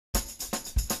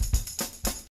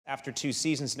after 2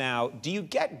 seasons now, do you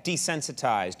get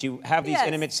desensitized? Do you have these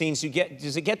intimate scenes?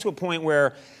 Does it get to a point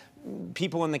where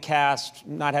people in the cast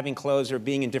not having clothes or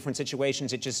being in different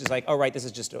situations, it just is like, oh, right, this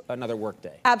is just another work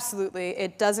day? Absolutely.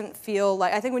 It doesn't feel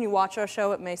like, I think when you watch our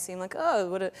show, it may seem like,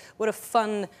 oh, what a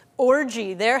fun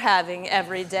orgy they're having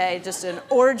every day, just an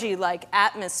orgy-like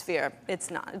atmosphere. It's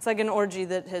not. It's like an orgy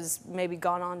that has maybe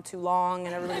gone on too long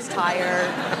and everybody's tired.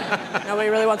 Nobody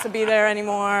really wants to be there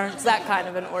anymore. It's that kind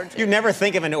of an orgy. You never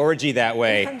think of an orgy that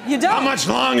way. You don't. How much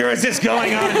longer is this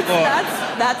going on for?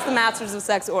 That's the Masters of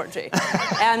Sex orgy.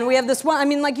 And we have this one, I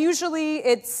mean, like, usually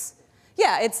it's,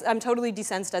 I'm totally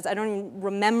desensitized. I don't even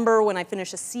remember when I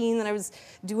finish a scene that I was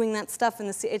doing that stuff in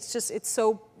the scene. It's just, it's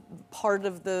so part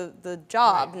of the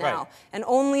job now. Right. And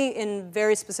only in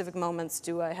very specific moments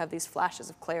do I have these flashes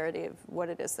of clarity of what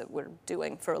it is that we're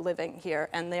doing for a living here.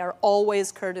 And they are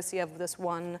always courtesy of this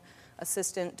one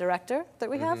assistant director that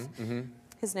we have.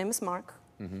 His name is Mark.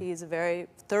 He's a very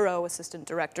thorough assistant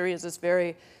director. He has this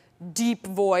very deep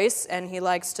voice, and he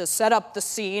likes to set up the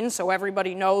scene so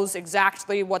everybody knows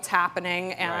exactly what's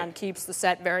happening and keeps the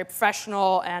set very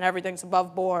professional and everything's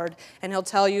above board. And he'll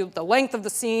tell you the length of the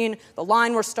scene, the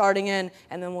line we're starting in,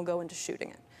 and then we'll go into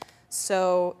shooting it.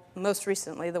 So most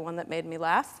recently, the one that made me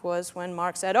laugh was when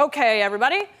Mark said, okay,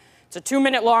 everybody, it's a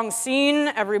 2-minute long scene.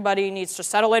 Everybody needs to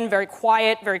settle in, very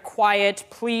quiet.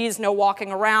 Please, no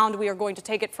walking around. We are going to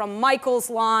take it from Michael's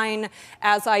line,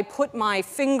 as I put my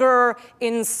finger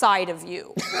inside of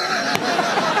you.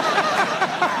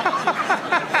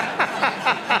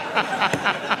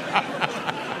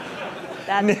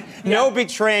 No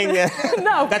betraying.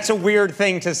 No. That's a weird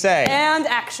thing to say. And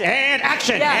action. And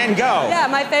action. And go. Yeah,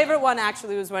 my favorite one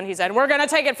actually was when he said, we're going to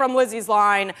take it from Lizzy's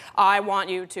line. I want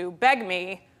you to beg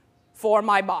me for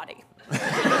my body. And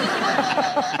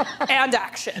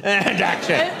action. And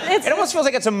action. It almost feels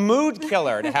like it's a mood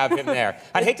killer to have him there.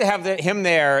 I'd hate to have him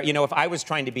there, you know, if I was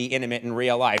trying to be intimate in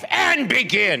real life. And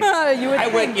begin! You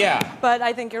would think, yeah. But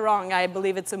I think you're wrong. I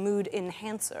believe it's a mood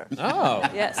enhancer. Oh.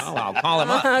 Yes. Oh, I'll call him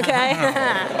up. Okay.